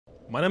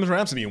My name is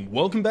Rhapsody, and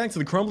welcome back to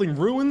the crumbling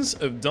ruins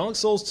of Dark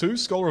Souls 2,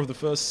 Scholar of the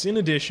First Sin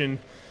Edition.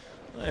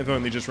 I've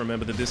only just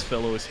remembered that this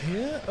fellow is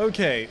here.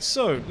 Okay,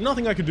 so,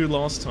 nothing I could do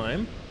last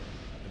time.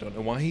 I don't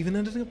know why I even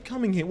ended up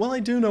coming here. Well, I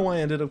do know I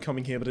ended up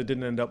coming here, but it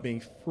didn't end up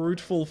being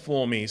fruitful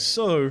for me.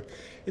 So,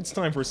 it's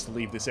time for us to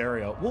leave this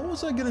area. What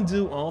was I gonna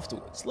do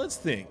afterwards? Let's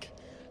think.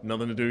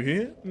 Nothing to do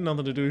here,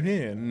 nothing to do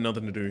here,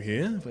 nothing to do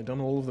here. Have I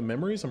done all of the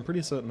memories? I'm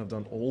pretty certain I've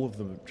done all of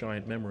the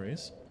giant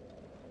memories.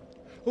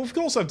 Well, of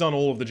course I've done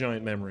all of the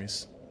giant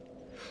memories.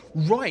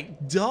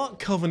 Right, Dark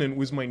Covenant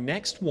was my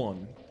next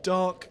one.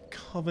 Dark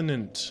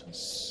Covenant.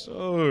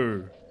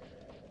 So,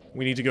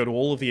 we need to go to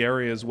all of the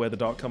areas where the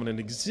Dark Covenant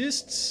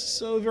exists.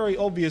 So, a very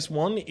obvious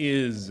one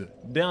is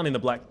down in the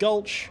Black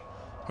Gulch.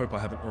 Hope I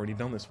haven't already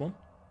done this one.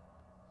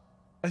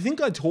 I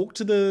think I talked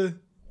to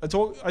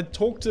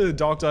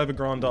Dark Diver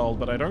Grandal,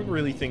 but I don't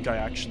really think I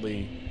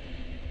actually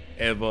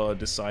ever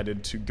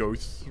decided to go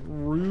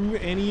through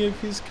any of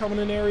his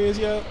Covenant areas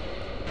yet.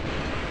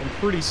 I'm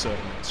pretty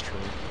certain that's true.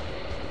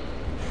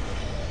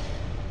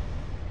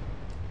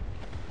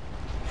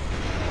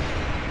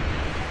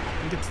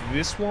 I think it's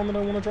this one that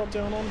I want to drop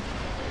down on.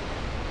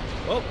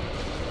 Well,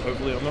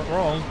 hopefully I'm not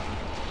wrong,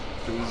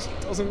 because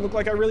it doesn't look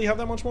like I really have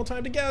that much more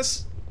time to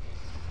guess.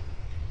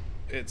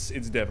 It's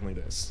definitely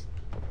this.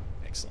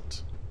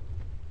 Excellent.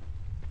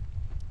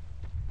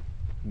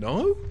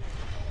 No?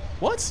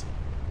 What?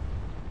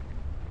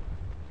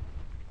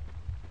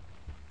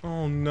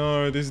 Oh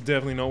no, this is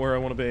definitely not where I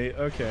want to be.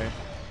 Okay.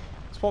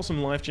 Let's pop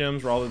some life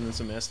gems rather than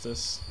some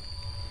Estus.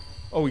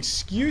 Oh,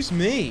 excuse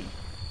me!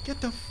 Get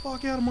the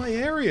fuck out of my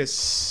area,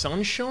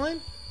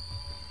 sunshine!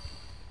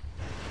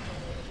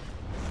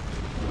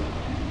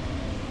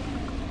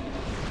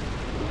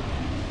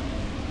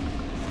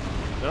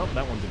 Nope,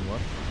 that one didn't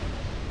work.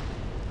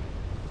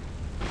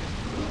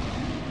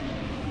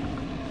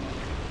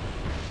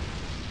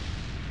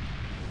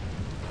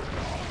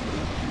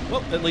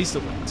 Well, at least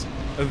it worked.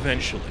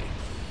 Eventually.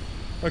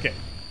 Okay.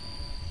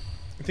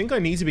 I think I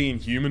need to be in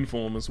human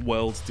form as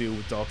well to deal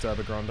with Dark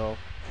Diver Grandal.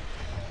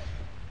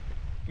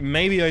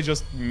 Maybe I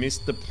just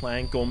missed the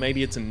plank, or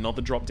maybe it's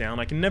another drop down.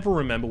 I can never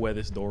remember where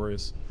this door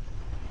is.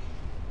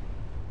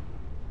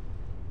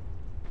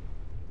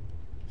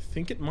 I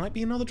think it might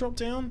be another drop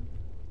down,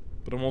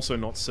 but I'm also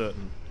not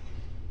certain.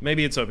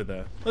 Maybe it's over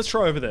there. Let's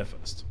try over there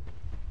first.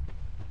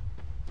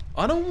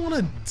 I don't want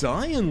to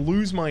die and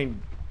lose my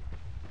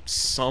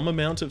some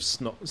amount of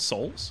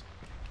souls.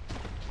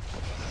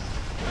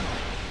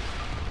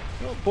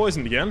 Well,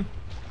 poisoned again.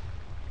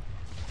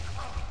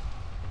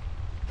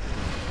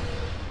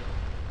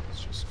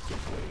 Let's just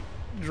quickly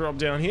drop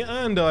down here,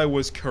 and I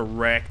was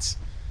correct.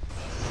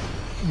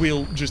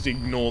 We'll just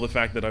ignore the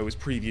fact that I was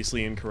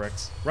previously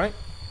incorrect, right?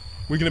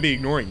 We're gonna be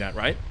ignoring that,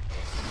 right?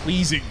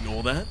 Please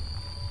ignore that.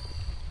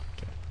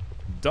 Okay.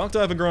 Dark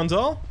Diver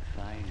Grandal.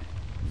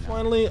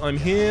 Finally, I'm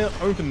here,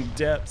 open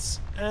depths,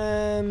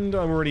 and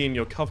I'm already in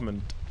your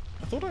Covenant.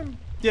 I thought I'm...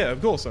 Yeah,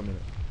 of course I'm in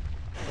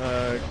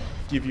it.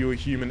 Give you a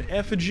human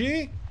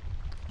effigy.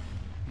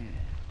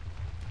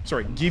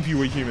 Sorry, give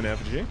you a human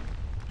effigy.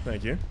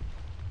 Thank you.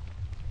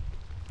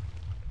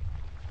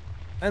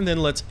 And then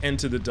let's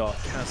enter the Dark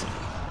Chasm.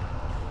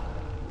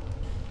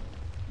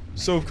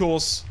 So, of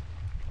course,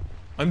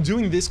 I'm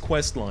doing this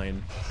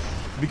questline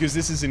because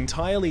this is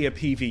entirely a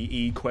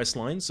PvE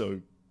questline,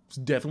 so it's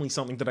definitely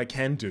something that I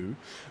can do,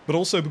 but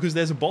also because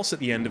there's a boss at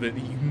the end of it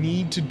that you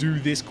need to do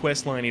this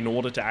questline in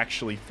order to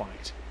actually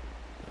fight.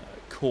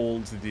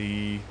 Called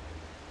the...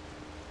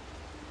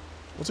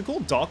 What's it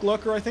called? Dark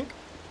Lurker, I think?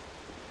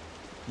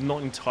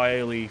 Not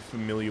entirely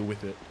familiar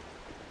with it.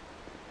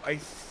 I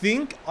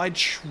think I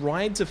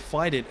tried to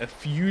fight it a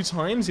few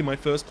times in my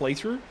first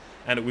playthrough,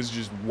 and it was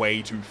just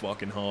way too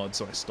fucking hard,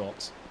 so I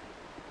stopped.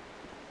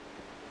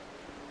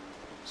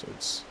 So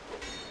it's...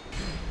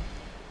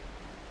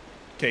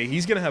 Okay,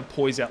 he's gonna have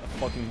poise out the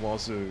fucking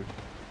wazoo.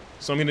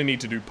 So I'm gonna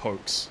need to do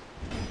pokes.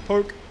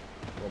 Poke,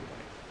 roll away.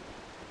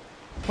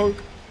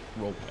 Poke,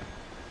 roll away.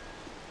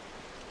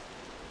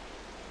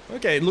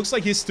 Okay, it looks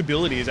like his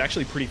stability is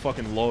actually pretty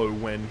fucking low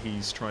when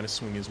he's trying to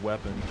swing his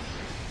weapon.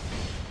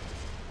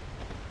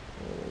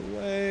 Roll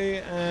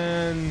away,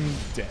 and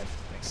dead.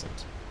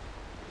 Excellent.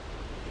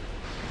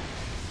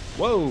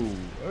 Whoa!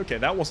 Okay,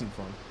 that wasn't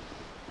fun.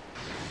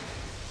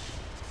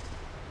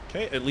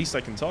 Okay, at least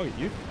I can target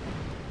you.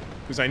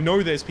 Because I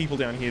know there's people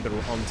down here that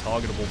are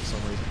untargetable for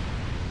some reason.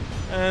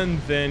 And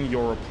then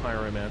you're a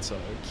pyromancer.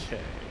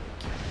 Okay.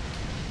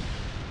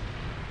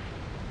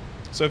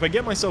 So if I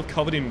get myself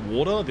covered in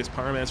water, this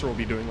pyromancer will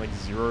be doing like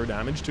 0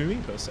 damage to me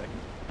per second.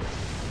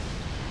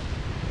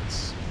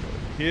 Let's go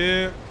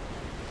here.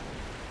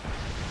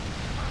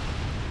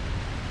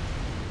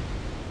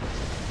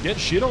 Get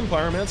shit on,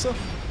 pyromancer.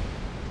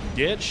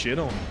 Get shit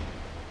on.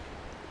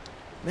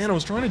 Man, I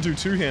was trying to do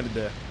two-handed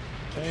there.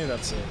 Okay,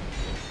 that's it.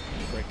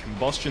 Great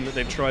combustion that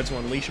they've tried to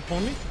unleash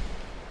upon me.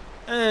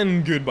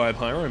 And goodbye,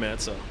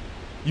 pyromancer.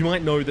 You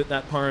might know that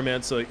that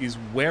pyromancer is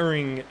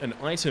wearing an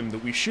item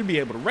that we should be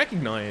able to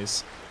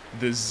recognize,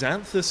 the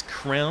Xanthus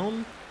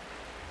Crown.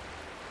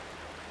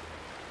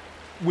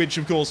 which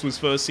of course was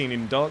first seen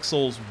in Dark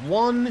Souls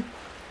 1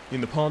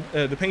 in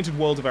the Painted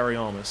World of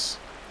Ariamis,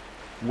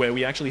 where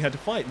we actually had to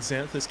fight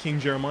Xanthus King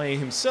Jeremiah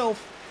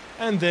himself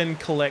and then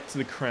collect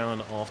the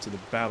crown after the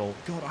battle.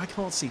 God, I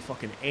can't see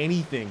fucking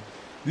anything.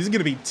 This is going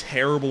to be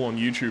terrible on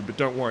YouTube, but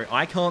don't worry,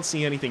 I can't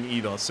see anything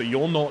either, so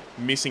you're not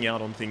missing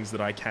out on things that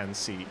I can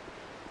see.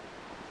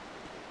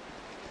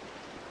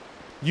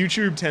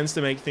 YouTube tends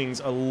to make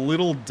things a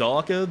little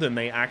darker than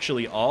they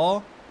actually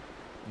are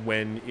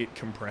when it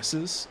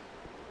compresses.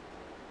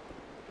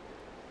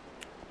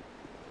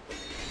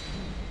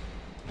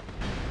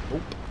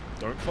 Oh,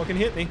 don't fucking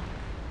hit me.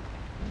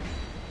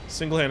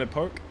 Single-handed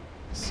poke.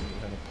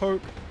 Single-handed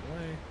poke.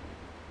 Away.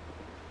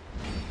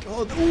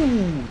 God,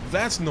 ooh,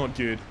 that's not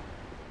good.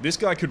 This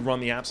guy could run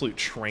the absolute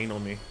train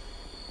on me.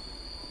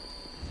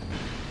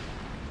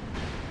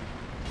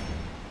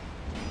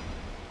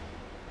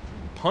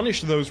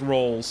 Punish those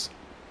rolls.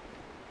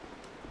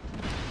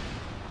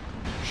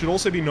 Should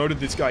also be noted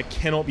this guy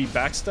cannot be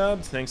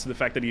backstabbed thanks to the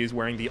fact that he is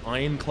wearing the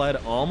ironclad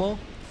armor.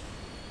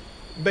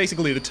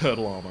 Basically the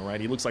turtle armor, right?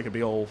 He looks like a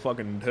big old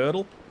fucking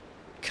turtle.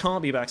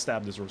 Can't be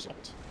backstabbed as a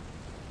result.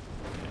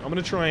 Okay, I'm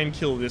gonna try and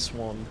kill this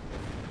one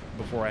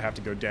before I have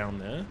to go down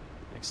there.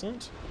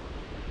 Excellent.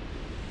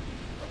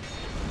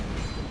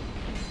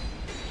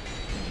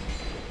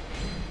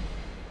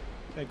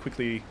 Okay,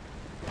 quickly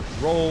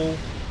roll.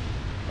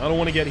 I don't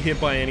want to get hit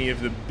by any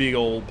of the big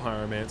old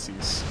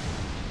pyromancies.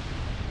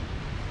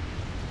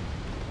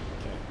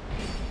 Okay.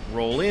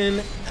 Roll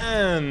in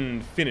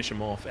and finish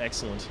him off.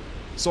 Excellent.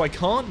 So I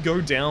can't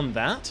go down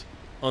that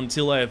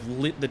until I have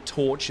lit the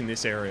torch in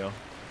this area.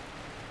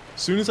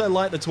 As soon as I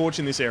light the torch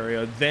in this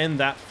area, then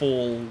that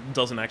fall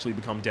doesn't actually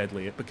become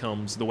deadly. It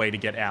becomes the way to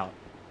get out.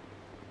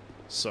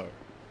 So,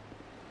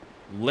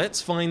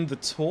 let's find the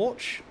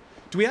torch.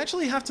 Do we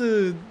actually have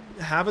to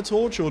have a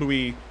torch, or do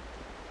we...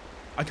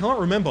 I can't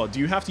remember. Do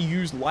you have to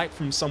use light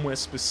from somewhere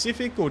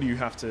specific, or do you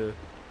have to...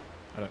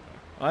 I don't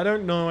know. I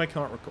don't know. I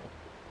can't recall.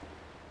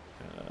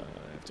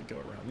 I have to go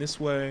around this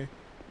way.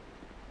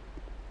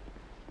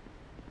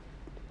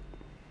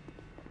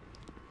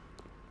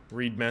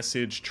 Read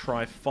message,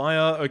 try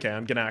fire. Okay,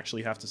 I'm gonna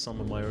actually have to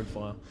summon my own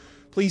fire.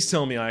 Please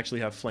tell me I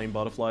actually have flame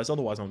butterflies,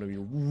 otherwise I'm gonna be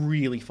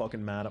really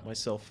fucking mad at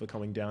myself for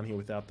coming down here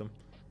without them.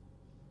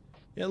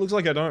 Yeah, it looks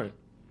like I don't.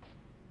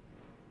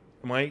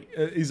 Am I...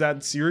 is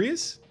that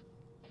serious?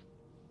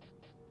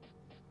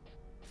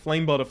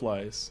 Flame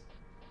butterflies.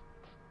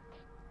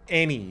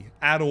 Any.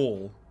 At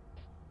all.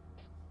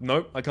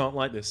 Nope, I can't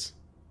light this.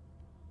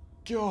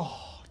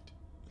 God.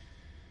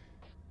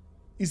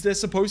 Is there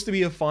supposed to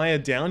be a fire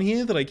down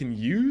here that I can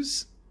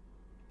use?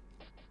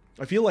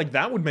 I feel like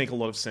that would make a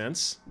lot of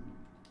sense.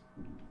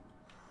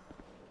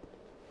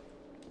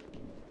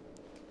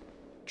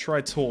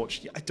 Try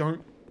torch. Yeah, I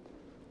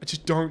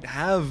just don't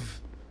have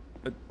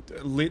a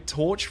lit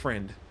torch,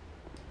 friend.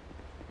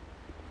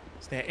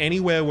 Is there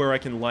anywhere where I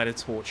can light a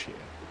torch here?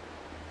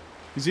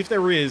 Because if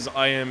there is,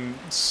 I am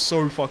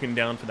so fucking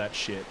down for that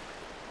shit.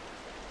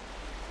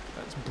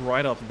 That's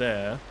bright up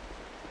there.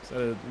 Is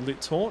that a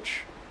lit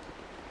torch?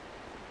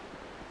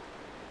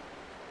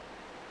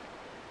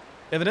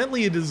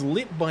 Evidently it is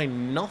lit by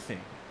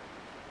nothing.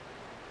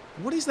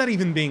 What is that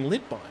even being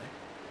lit by?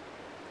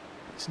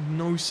 Makes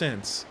no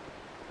sense.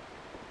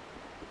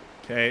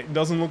 Okay, it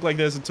doesn't look like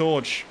there's a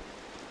torch.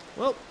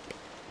 Well,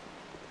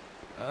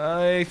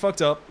 I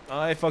fucked up.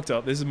 I fucked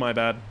up. This is my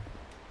bad.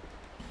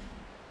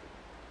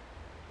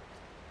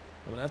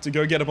 I'm gonna have to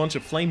go get a bunch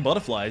of flame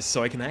butterflies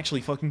so I can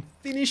actually fucking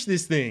finish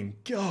this thing.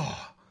 God.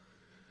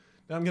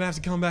 Now I'm gonna have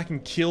to come back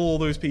and kill all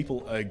those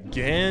people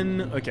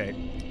again. Okay.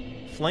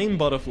 Flame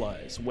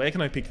butterflies. Where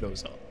can I pick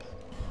those up?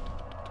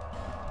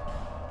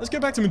 Let's go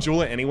back to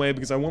Majula anyway,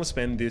 because I want to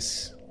spend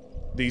these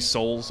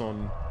souls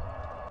on,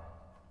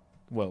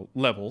 well,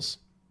 levels.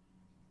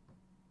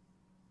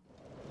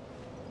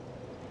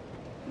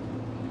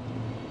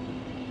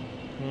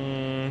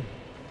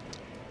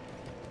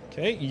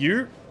 Okay,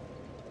 you.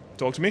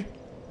 Talk to me.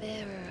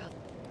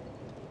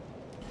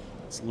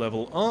 Let's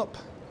level up.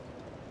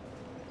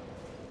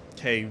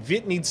 Okay,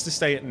 Vit needs to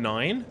stay at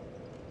 9.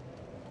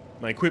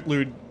 My equip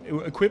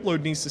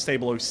load needs to stay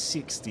below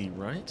 60,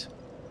 right?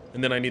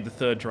 And then I need the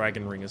 3rd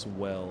dragon ring as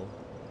well.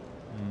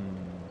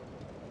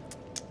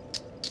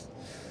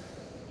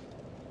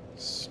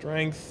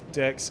 Strength,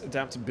 dex,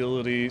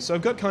 adaptability. So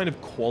I've got kind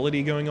of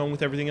quality going on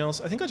with everything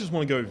else. I think I just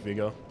want to go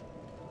vigor.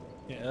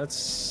 Yeah,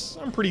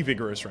 I'm pretty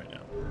vigorous right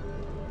now.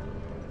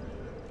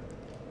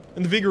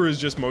 And the vigor is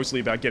just mostly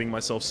about getting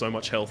myself so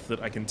much health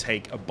that I can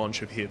take a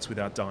bunch of hits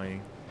without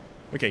dying.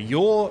 Okay,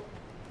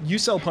 you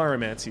sell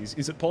pyromancies.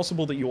 Is it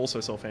possible that you also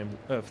sell flame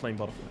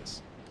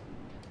butterflies?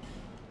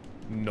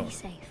 No. Be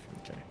safe.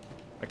 Okay.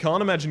 I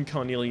can't imagine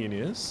Carnelian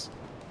is,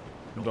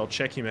 but I'll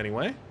check him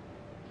anyway.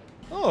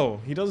 Oh,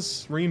 he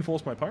does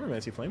reinforce my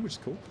pyromancy flame, which is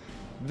cool.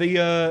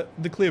 The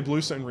clear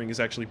bluestone ring is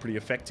actually pretty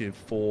effective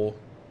for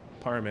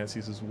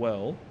pyromancies as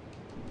well.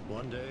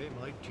 One day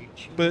might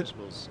teach you But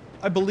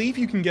I believe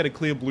you can get a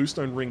clear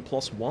bluestone ring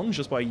 +1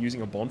 just by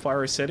using a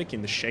bonfire ascetic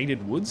in the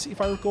shaded woods,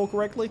 if I recall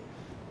correctly.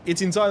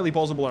 It's entirely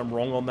possible I'm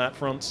wrong on that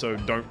front, so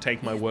don't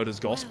take my word as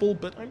gospel,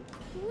 but I'm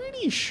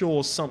pretty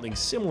sure something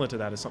similar to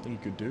that is something you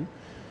could do.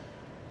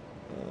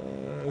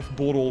 I've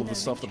bought all of the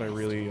stuff that I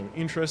really am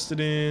interested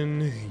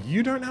in.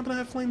 You don't happen to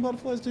have flame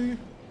butterflies, do you?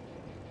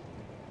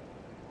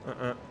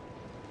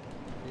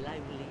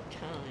 Lively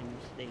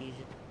times these.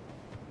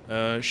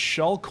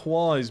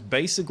 Chalcois is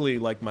basically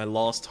like my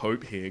last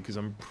hope here, because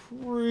I'm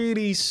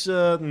pretty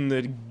certain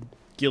that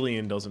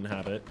Gillian doesn't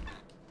have it.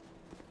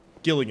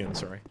 Gilligan,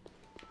 sorry.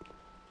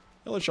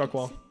 Hello,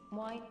 Chalcois.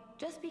 Why,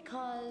 just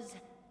because...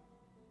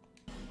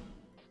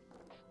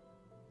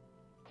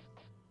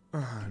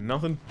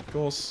 Nothing, of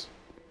course.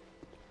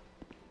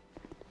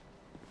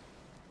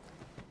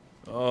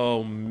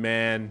 Oh,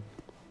 man.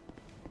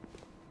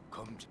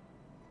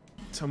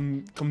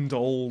 Come to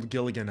old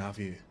Gilligan, have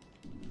you?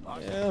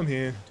 Yeah, I'm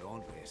here.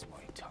 Don't waste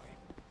my time.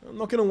 I'm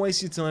not gonna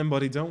waste your time,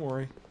 buddy, don't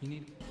worry.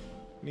 You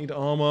Need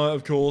armor,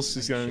 of course.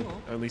 He's going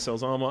sure? only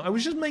sells armor. I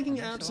was just making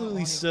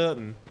absolutely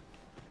certain.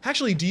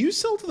 Actually, do you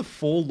sell to the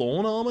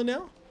Forlorn armor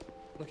now?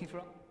 looking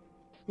for?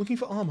 Looking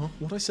for armor.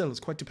 What I sell is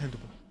quite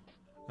dependable.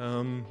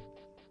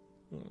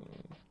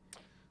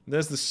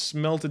 There's the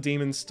Smelter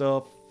Demon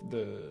stuff,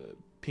 the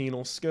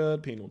Penal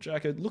Skirt, Penal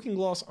Jacket, Looking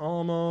Glass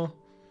armor,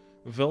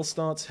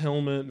 Velstart's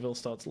helmet,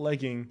 Velstart's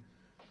legging.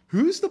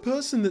 Who's the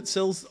person that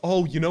sells...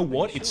 Oh, you know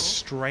what? It's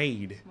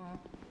Strayed.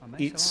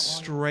 It's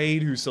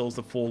Strayed who sells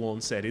the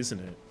Forlorn set, isn't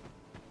it?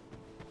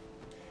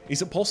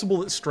 Is it possible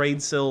that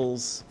Strayed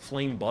sells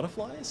flame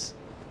butterflies?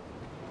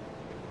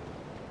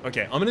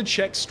 Okay, I'm gonna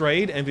check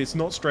Strayed, and if it's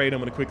not Strayed, I'm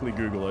gonna quickly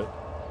Google it.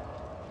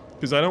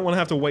 Because I don't want to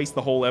have to waste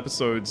the whole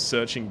episode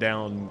searching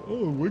down...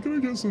 Oh, where can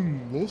I get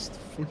some lost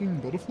fucking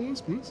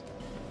butterflies, please?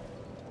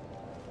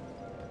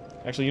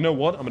 Actually, you know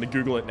what? I'm gonna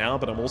Google it now,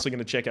 but I'm also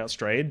gonna check out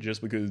Strayed,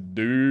 just because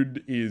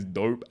dude is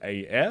dope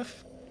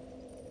AF.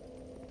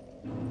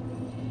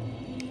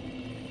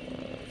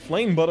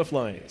 Flame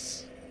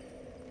butterflies.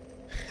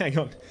 Hang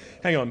on.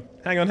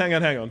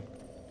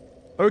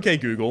 Okay,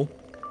 Google.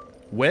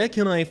 Where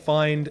can I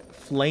find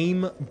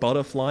flame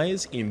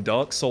butterflies in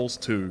Dark Souls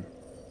 2?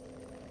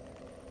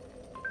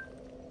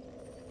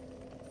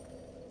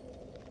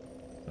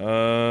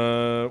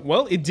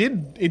 Well, it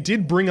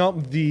did bring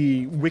up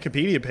the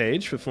Wikipedia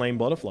page for flame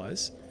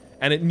butterflies,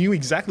 and it knew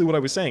exactly what I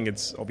was saying.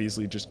 It's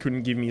obviously just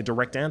couldn't give me a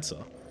direct answer.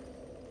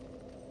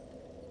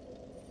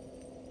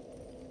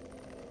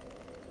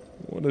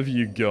 What have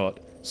you got?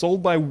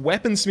 Sold by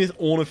Weaponsmith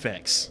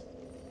Ornifex.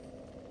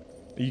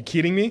 Are you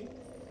kidding me?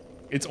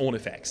 It's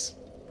Ornifex.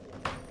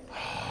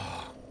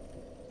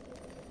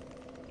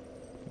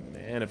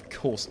 Man, of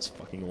course it's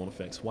fucking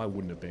Ornifex. Why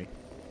wouldn't it be?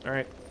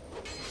 Alright.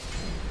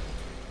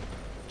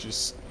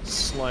 Just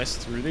slice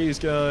through these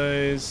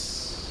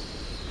guys.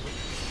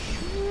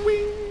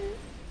 Wing.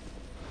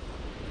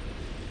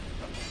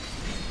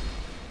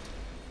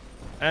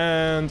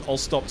 And I'll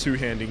stop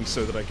two-handing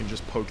so that I can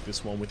just poke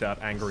this one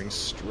without angering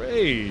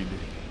Strayed.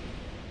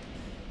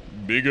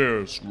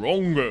 Bigger,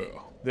 stronger.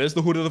 There's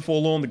the Hood of the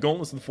Forlorn, the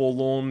Gauntlets of the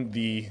Forlorn,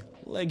 the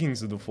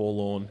Leggings of the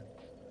Forlorn.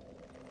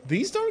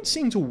 These don't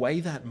seem to weigh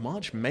that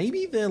much.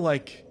 Maybe they're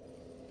like...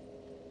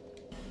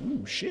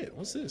 Ooh, shit,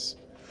 what's this?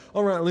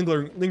 Alright,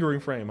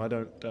 lingering frame. I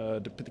don't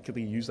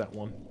particularly use that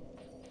one.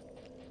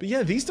 But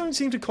yeah, these don't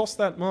seem to cost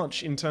that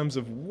much in terms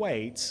of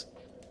weight.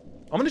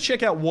 I'm going to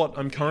check out what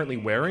I'm currently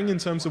wearing in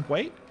terms of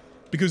weight,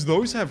 because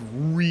those have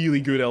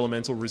really good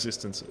elemental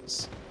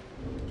resistances.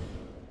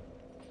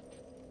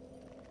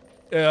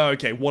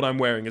 Okay, what I'm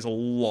wearing is a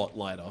lot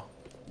lighter.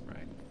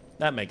 Right,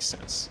 that makes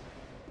sense.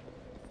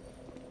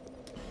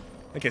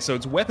 Okay, so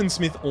it's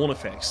Weaponsmith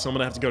Ornifex, so I'm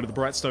going to have to go to the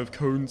Bright Stove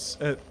Cone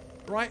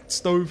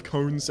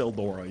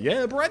Seldora.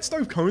 Yeah, Bright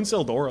Stove Cone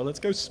Seldora. Let's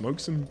go smoke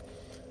some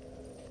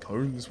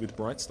cones with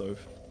Bright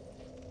Stove.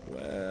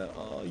 Where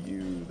are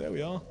you? There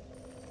we are.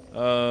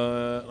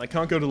 I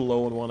can't go to the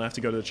lower one. I have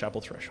to go to the Chapel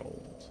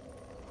Threshold.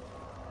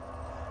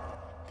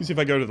 Because if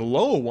I go to the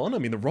lower one,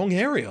 I'm in the wrong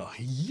area.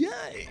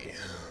 Yay!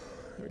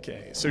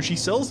 Okay, so she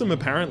sells them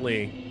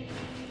apparently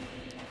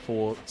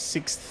for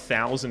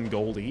 6,000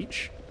 gold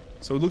each.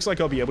 So it looks like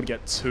I'll be able to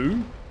get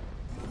two.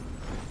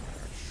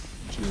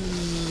 Which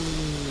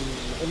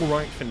is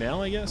alright for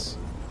now, I guess.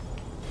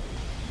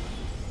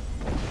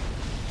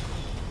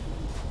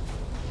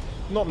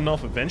 Not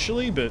enough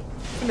eventually, but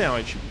for now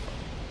it should be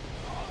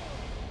fine.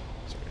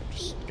 Sorry, I'm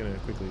just gonna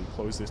quickly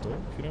close this door,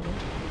 if you don't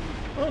mind.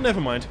 Oh, never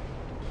mind.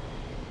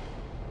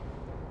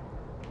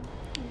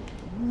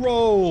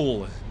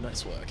 Roll!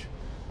 Nice work.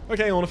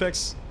 Okay,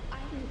 Ornifex.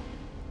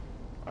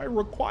 I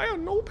require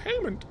no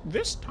payment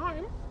this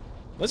time.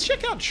 Let's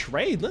check out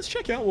trade. Let's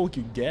check out what we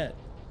could get.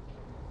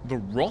 The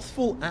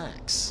Wrathful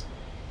Axe.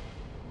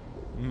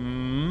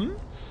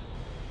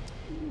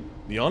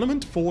 The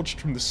ornament forged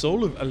from the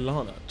soul of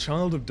Alana,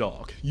 Child of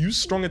Dark. Used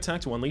strong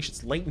attack to unleash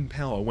its latent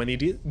power. When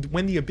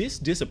the abyss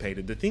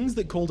dissipated, the things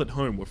that called it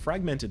home were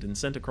fragmented and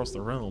sent across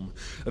the realm.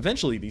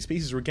 Eventually, these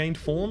pieces regained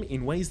form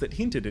in ways that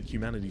hinted at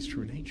humanity's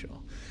true nature.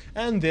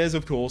 And there's,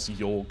 of course,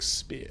 Yorg's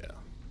Spear.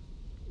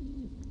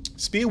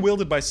 Spear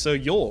wielded by Sir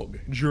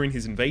Yorg during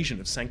his invasion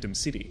of Sanctum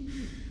City.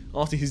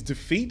 After his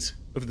defeat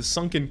of the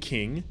Sunken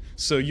King,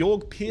 Sir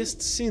Yorg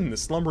pierced Sin, the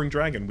slumbering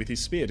dragon, with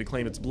his spear to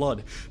claim its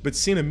blood, but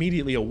Sin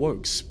immediately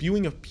awoke,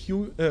 spewing a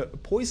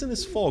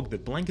poisonous fog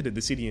that blanketed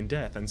the city in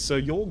death, and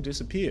Sir Yorg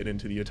disappeared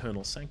into the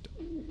Eternal Sanctum.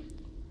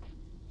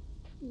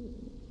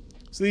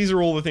 So these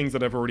are all the things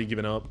that I've already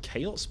given up.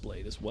 Chaos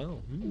Blade as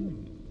well.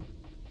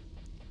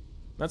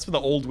 That's for the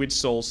Old Witch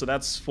Soul, so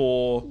that's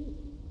for...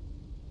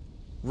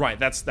 Right,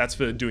 that's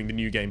for doing the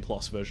New Game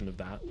Plus version of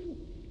that.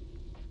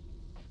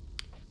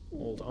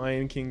 Old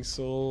Iron King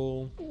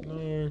Soul.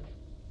 No.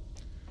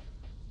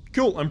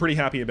 Cool, I'm pretty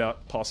happy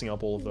about passing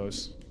up all of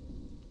those.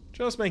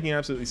 Just making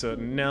absolutely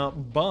certain. Now,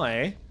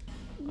 buy...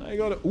 I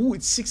got it. Ooh,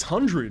 it's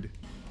 600!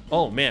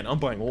 Oh man, I'm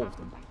buying all of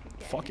them.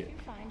 Fuck it.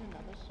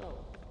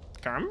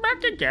 Come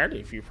back again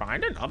if you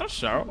find another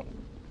soul.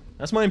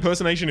 That's my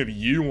impersonation of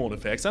you, Ward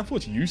Effects. That's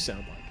what you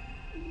sound like.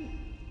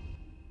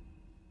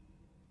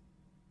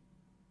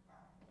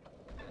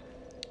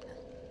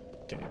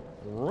 Okay,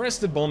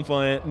 rested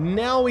bonfire.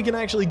 Now we can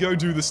actually go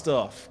do the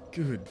stuff.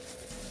 Good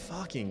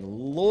fucking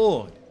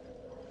lord.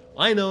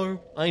 I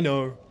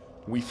know.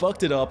 We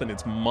fucked it up and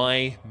it's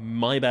my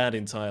bad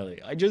entirely.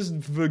 I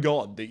just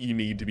forgot that you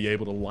need to be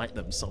able to light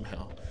them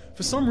somehow.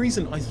 For some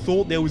reason, I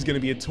thought there was going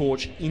to be a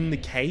torch in the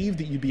cave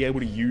that you'd be able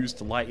to use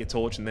to light your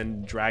torch and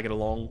then drag it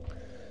along.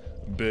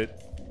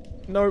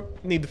 But, nope,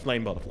 need the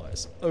flame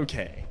butterflies.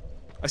 Okay.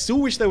 I still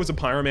wish there was a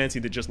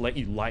pyromancy that just let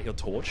you light your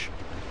torch.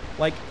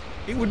 Like,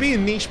 it would be a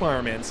niche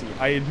pyromancy,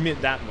 I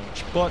admit that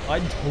much, but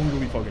I'd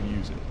totally fucking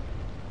use it.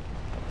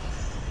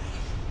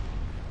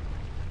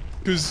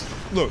 Because,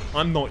 look,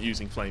 I'm not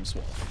using Flame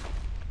Swath.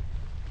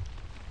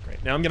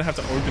 Great, now I'm going to have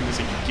to open this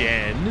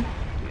again.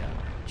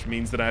 Which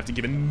means that I have to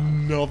give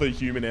another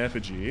human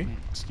effigy.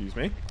 Excuse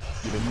me.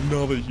 Give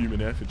another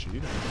human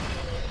effigy.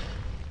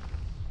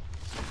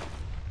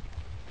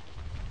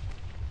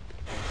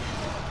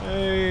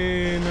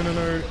 Hey,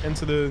 no.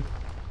 Enter the...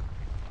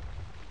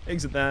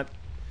 Exit that.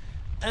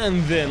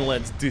 And then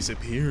let's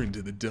disappear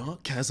into the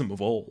dark chasm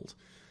of old.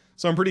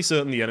 So I'm pretty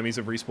certain the enemies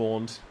have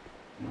respawned.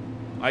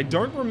 I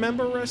don't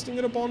remember resting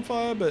at a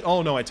bonfire, but...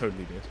 Oh, no, I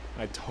totally did.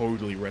 I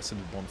totally rested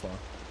at a bonfire.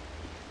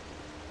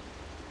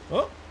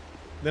 Oh.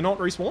 They're not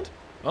respawned?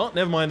 Oh,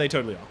 never mind, they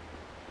totally are.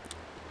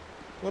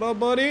 What up,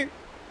 buddy?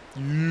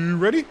 You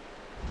ready?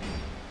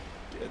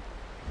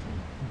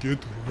 Get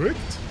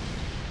wrecked?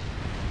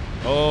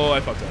 Oh, I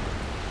fucked up.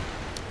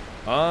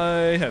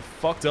 I have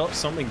fucked up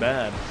something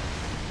bad.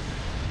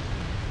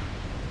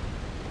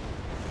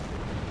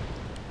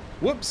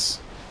 Whoops.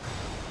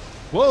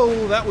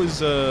 Whoa, that was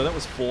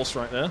force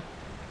right there.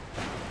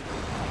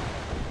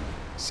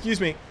 Excuse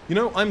me. You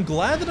know, I'm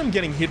glad that I'm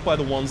getting hit by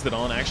the ones that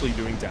aren't actually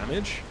doing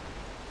damage.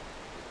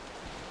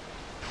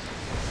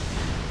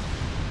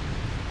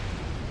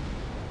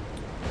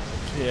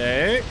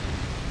 Okay.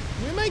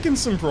 We're making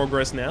some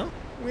progress now.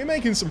 We're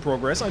making some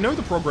progress. I know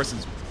the progress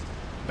is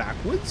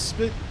backwards,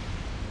 but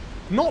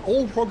not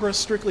all progress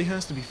strictly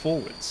has to be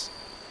forwards.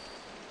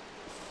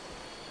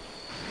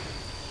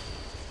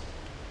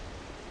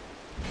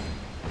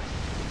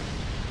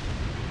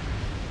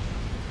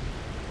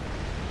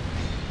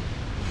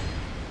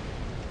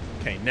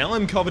 Okay, now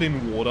I'm covered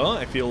in water.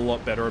 I feel a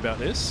lot better about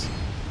this.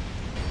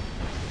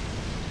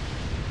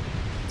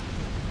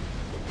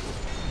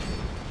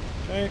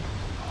 Okay.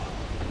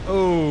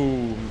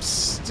 Oh, I'm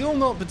still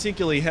not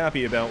particularly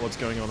happy about what's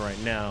going on right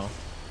now.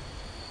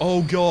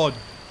 Oh god,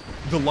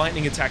 the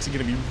lightning attacks are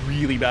going to be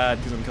really bad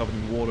because I'm covered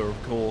in water,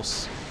 of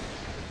course.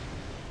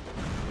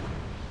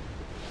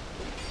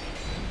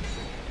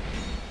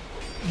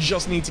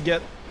 Just need to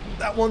get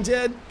that one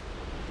dead.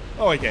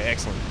 Oh, okay,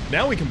 excellent.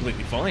 Now we're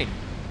completely fine.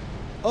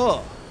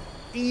 Oh,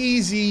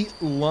 easy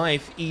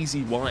life,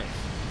 easy wife.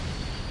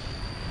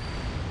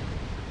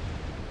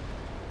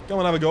 Come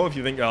on, have a go if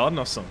you think you're hard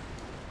enough, son.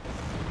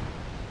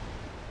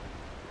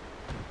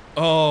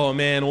 Oh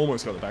man,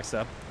 almost got the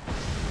backstab.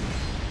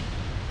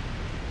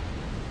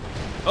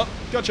 Oh,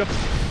 gotcha.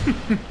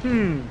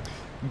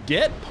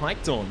 Get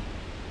piked on.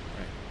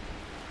 Right.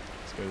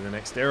 Let's go to the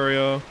next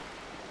area.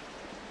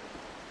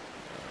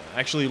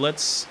 Actually,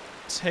 let's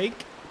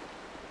take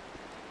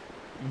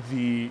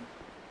the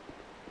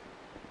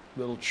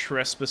little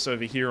trespass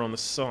over here on the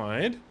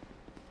side.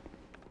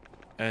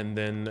 And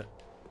then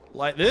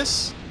like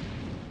this.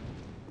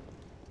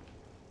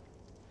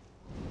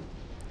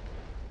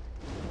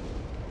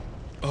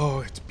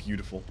 Oh, it's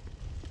beautiful.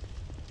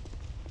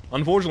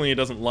 Unfortunately, it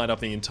doesn't light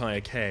up the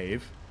entire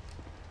cave.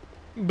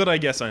 But I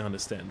guess I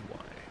understand why.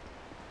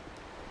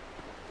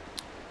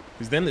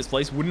 Because then this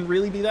place wouldn't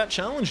really be that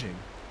challenging.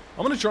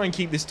 I'm going to try and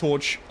keep this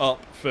torch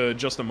up for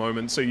just a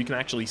moment so you can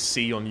actually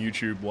see on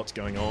YouTube what's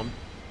going on.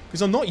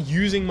 Because I'm not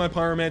using my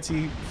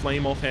pyromancy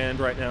flame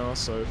offhand right now,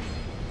 so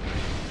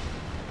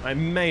I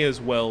may as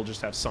well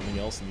just have something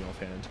else in the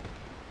offhand.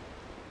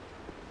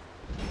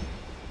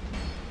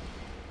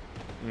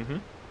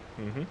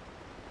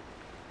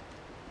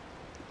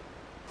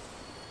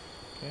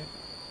 Okay.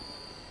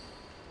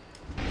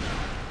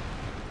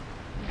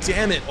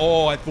 Damn it!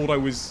 Oh, I thought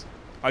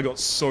I got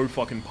so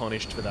fucking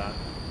punished for that.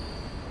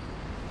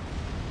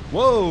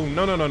 Whoa!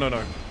 No, no, no, no,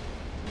 no.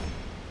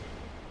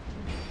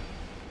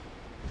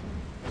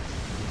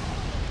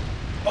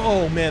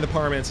 Oh man, the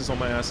Pyromancer's on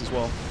my ass as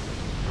well.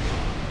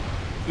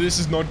 This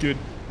is not good.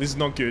 This is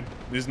not good.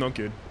 This is not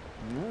good.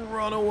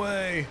 Run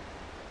away!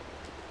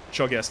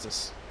 Chug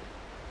Estus.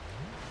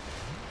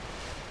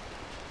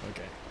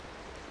 Okay.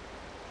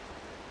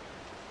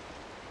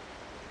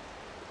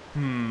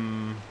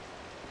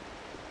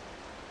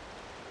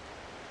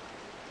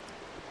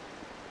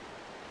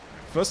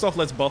 First off,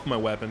 let's buff my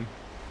weapon.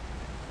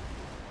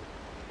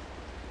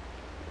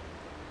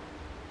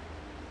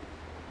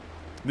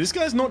 This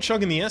guy's not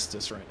chugging the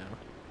Estus right now.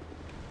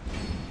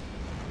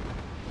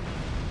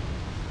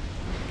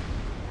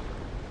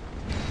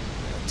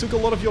 Took a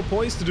lot of your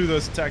poise to do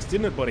those attacks,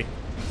 didn't it, buddy?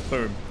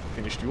 Boom.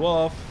 Finished you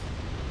off.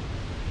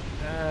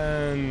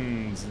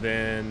 And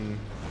then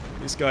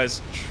this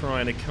guy's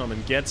trying to come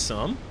and get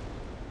some.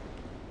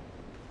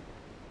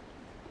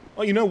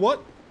 Oh, you know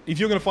what? If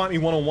you're going to fight me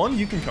one-on-one,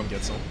 you can come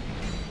get some.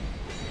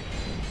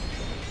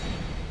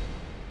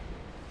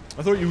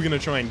 I thought you were going to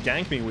try and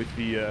gank me with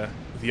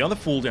the other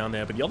fool down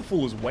there, but the other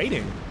fool is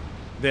waiting.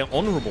 They're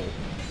honorable.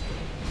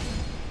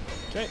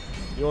 Okay,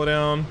 you're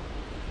down.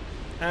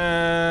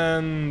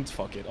 And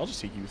fuck it, I'll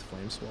just hit you with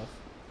Flame Swath.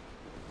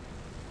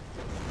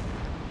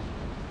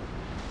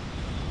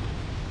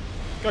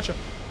 Gotcha.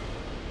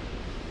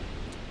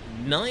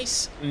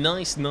 Nice,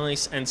 nice,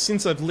 nice. And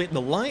since I've lit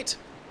the light,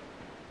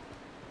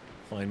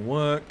 fine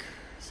work.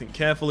 Think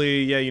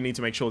carefully. Yeah, you need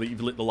to make sure that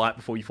you've lit the light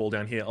before you fall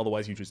down here,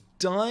 otherwise you just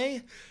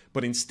die.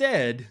 But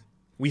instead,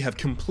 we have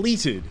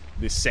completed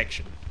this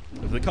section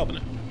of the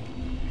Covenant.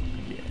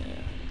 Yeah.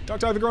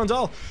 Dark Diver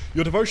Grandal,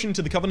 your devotion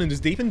to the Covenant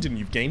is deepened and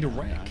you've gained a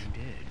rank. I'm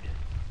dead.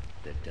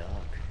 The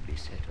dark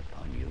beset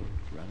upon you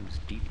runs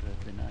deeper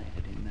than I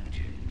had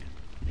imagined.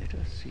 Let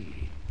us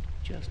see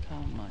just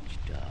how much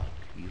dark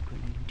you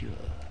can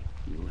endure.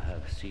 You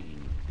have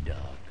seen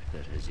dark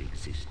that has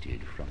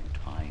existed from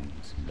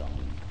times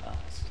long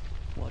past.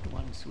 What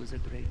once was a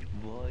great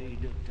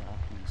void of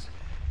darkness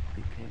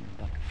became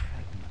but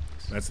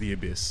fragments. That's the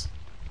Abyss.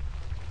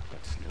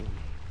 But slowly,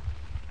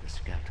 the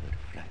scattered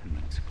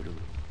fragments grew,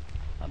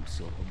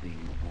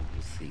 absorbing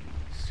all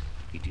things.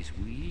 It is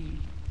we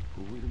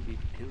who will be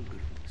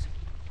pilgrims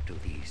to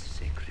these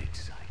sacred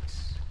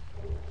sites.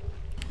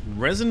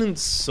 Resonant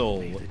Soul.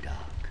 May the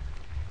dark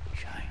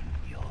shine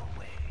your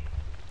way.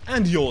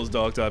 And yours,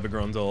 Dark Diver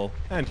Grundle.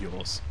 And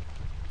yours.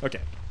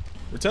 Okay.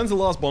 Return to the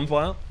last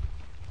bonfire.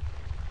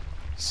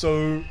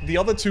 So, the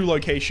other two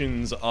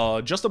locations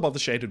are just above the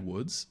Shaded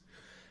Woods.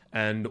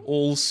 And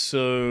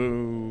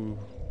also...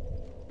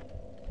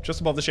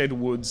 just above the Shaded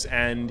Woods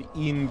and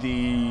in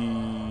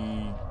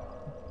the...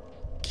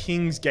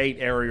 King's Gate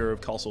area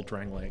of Castle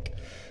Drang Lake.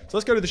 So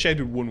let's go to the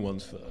Shaded Wood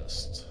ones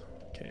first.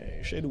 Okay,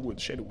 Shaded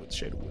Woods, Shaded Woods,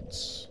 Shaded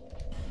Woods.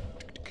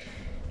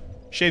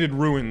 Shaded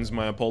Ruins,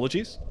 my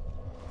apologies.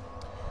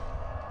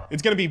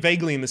 It's going to be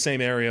vaguely in the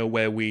same area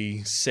where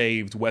we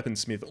saved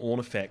Weaponsmith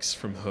Ornifex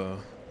from her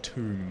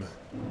tomb.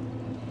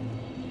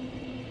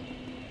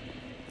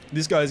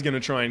 This guy's going to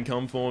try and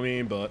come for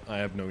me, but I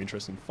have no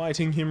interest in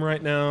fighting him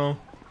right now.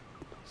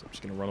 So I'm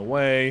just going to run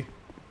away.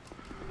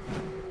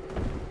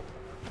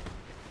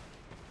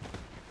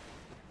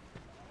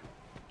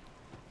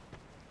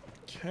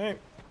 Okay.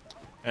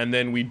 And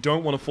then we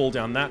don't want to fall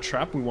down that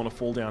trap. We want to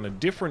fall down a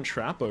different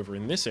trap over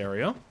in this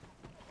area.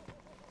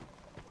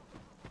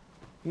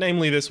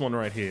 Namely this one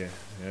right here.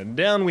 And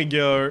down we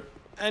go.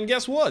 And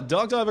guess what?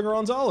 Dark Diver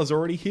Grandal is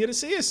already here to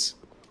see us.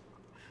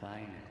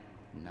 Fine.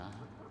 Nah,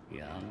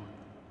 young.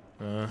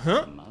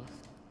 Uh-huh.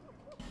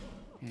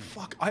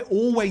 Fuck, I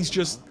always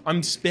just...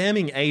 I'm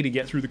spamming A to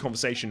get through the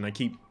conversation and I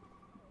keep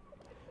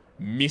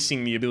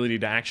missing the ability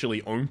to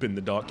actually open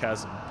the Dark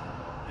Chasm.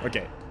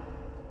 Okay.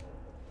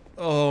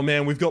 Oh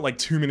man, we've got like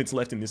 2 minutes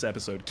left in this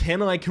episode.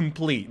 Can I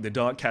complete the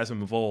Dark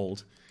Chasm of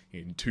Old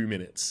in 2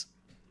 minutes?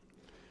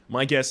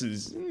 My guess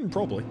is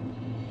probably.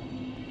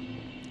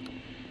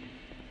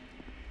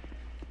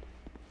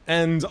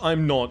 And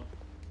I'm not,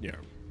 you know,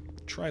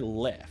 try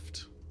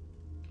left.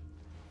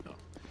 No.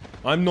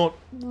 I'm not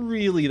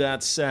really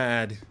that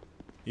sad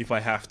if I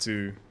have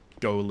to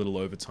go a little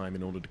over time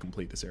in order to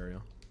complete this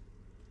area.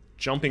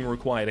 Jumping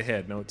required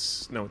ahead. No,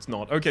 it's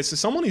not. Okay, so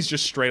someone is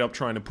just straight up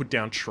trying to put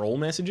down troll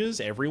messages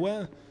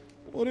everywhere.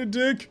 What a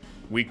dick.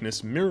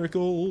 Weakness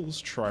miracles,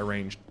 try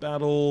ranged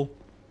battle.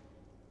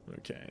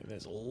 Okay,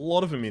 there's a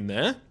lot of them in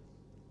there.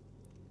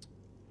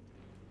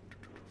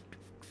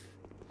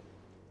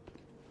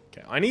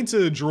 Okay, I need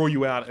to draw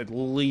you out at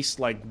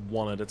least like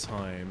one at a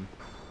time.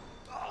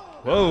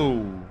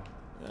 Whoa,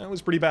 that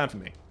was pretty bad for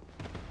me.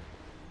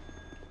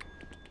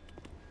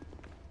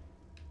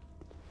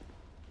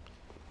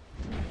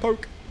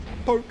 Poke,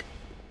 poke,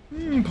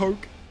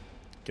 poke.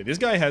 Okay, this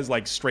guy has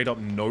like straight up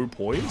no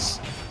poise.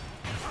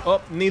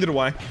 Oh, neither do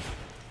I.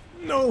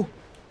 No.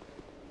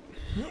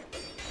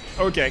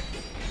 Okay,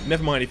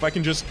 never mind. If I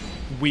can just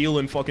wheel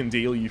and fucking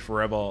deal you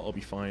forever, I'll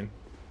be fine.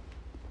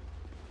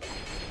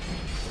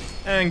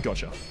 And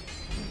gotcha.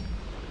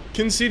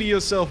 Consider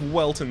yourself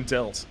welt and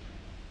dealt.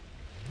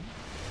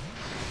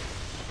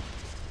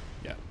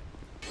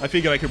 I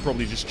figured I could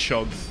probably just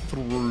chug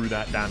through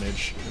that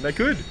damage. And I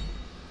could.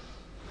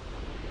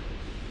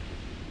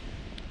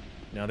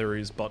 Now there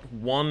is but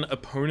one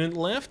opponent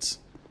left.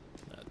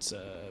 That's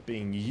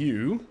being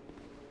you.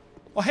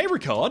 Oh, hey,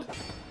 Ricard.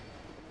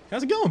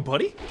 How's it going,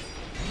 buddy?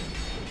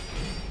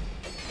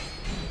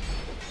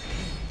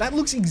 That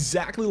looks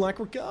exactly like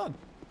Ricard.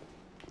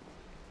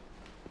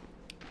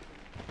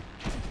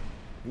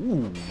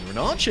 Ooh, you're an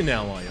archer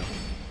now, are you?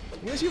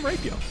 Where's your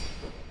rapier?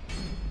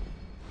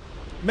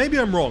 Maybe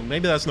I'm wrong.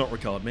 Maybe that's not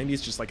Ricard. Maybe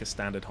it's just like a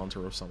standard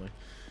hunter or something.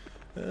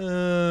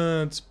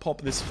 Let's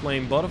pop this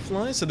flame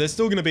butterfly. So there's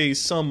still going to be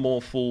some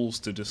more fools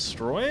to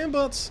destroy,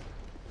 but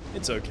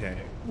it's okay.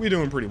 We're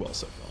doing pretty well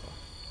so far.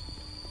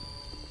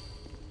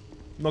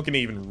 I'm not going to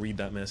even read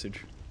that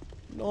message.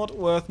 Not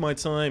worth my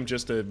time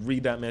just to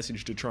read that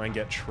message to try and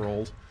get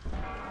trolled.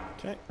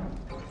 Okay.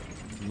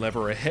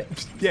 Lever ahead.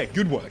 Yeah,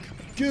 good work.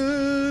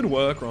 Good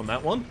work on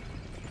that one.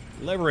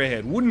 Lever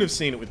ahead. Wouldn't have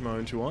seen it with my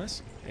own two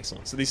eyes.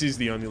 Excellent. So this is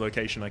the only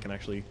location I can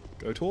actually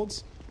go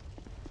towards.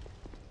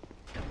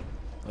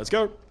 Let's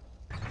go.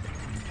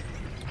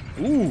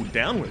 Ooh,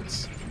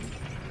 downwards.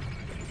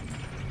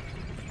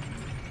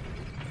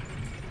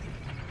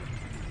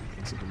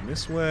 Let's look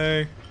this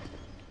way.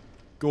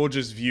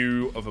 Gorgeous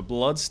view of a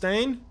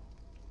bloodstain.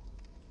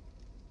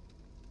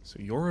 So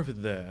you're over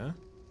there.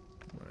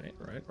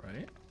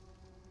 Right.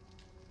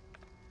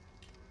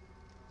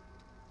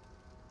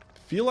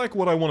 Feel like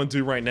what I want to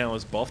do right now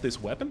is buff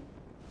this weapon.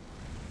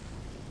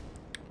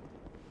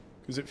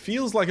 Because it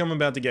feels like I'm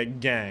about to get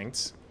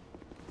ganked.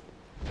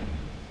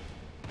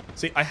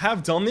 See, I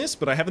have done this,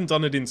 but I haven't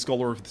done it in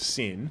Scholar of the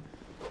Sin.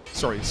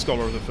 Sorry,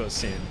 Scholar of the First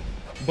Sin.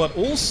 But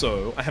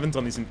also, I haven't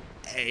done this in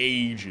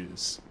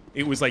ages.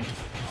 It was like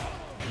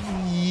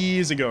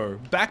years ago,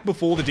 back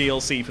before the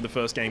DLC for the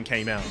first game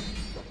came out,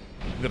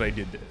 that I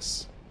did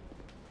this.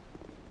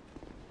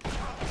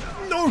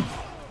 No!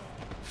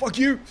 Fuck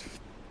you!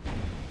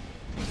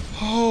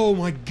 Oh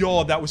my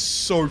god, that was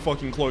so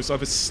fucking close. I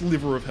have a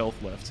sliver of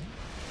health left.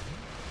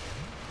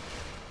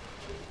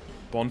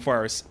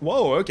 Bonfire is...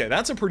 Whoa, okay,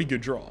 that's a pretty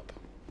good drop.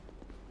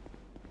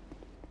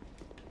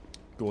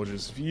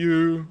 Gorgeous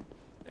view.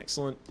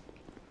 Excellent.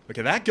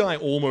 Okay, that guy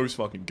almost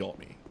fucking got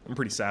me. I'm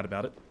pretty sad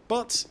about it.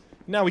 But,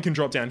 now we can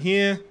drop down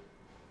here.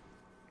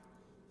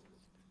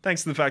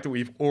 Thanks to the fact that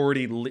we've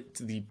already lit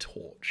the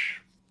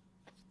torch.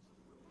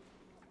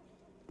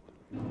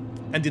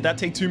 And did that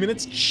take 2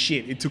 minutes?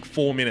 Shit, it took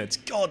 4 minutes.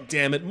 God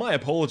damn it, my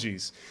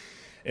apologies.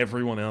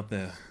 Everyone out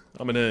there.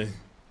 I'm gonna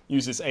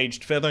use this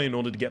aged feather in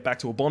order to get back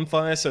to a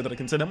bonfire so that I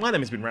can say that my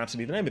name has been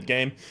Rhapsody. The name of the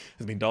game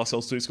has been Dark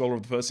Souls 2, Scholar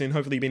of the First Sin.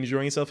 Hopefully you've been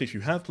enjoying yourself. If you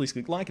have, please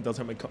click like. It does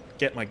help me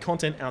get my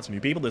content out to new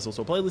people. There's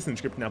also a playlist in the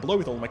description down below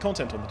with all of my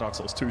content on the Dark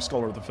Souls 2,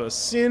 Scholar of the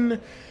First Sin,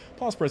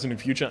 past, present,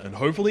 and future, and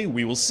hopefully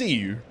we will see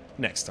you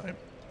next time.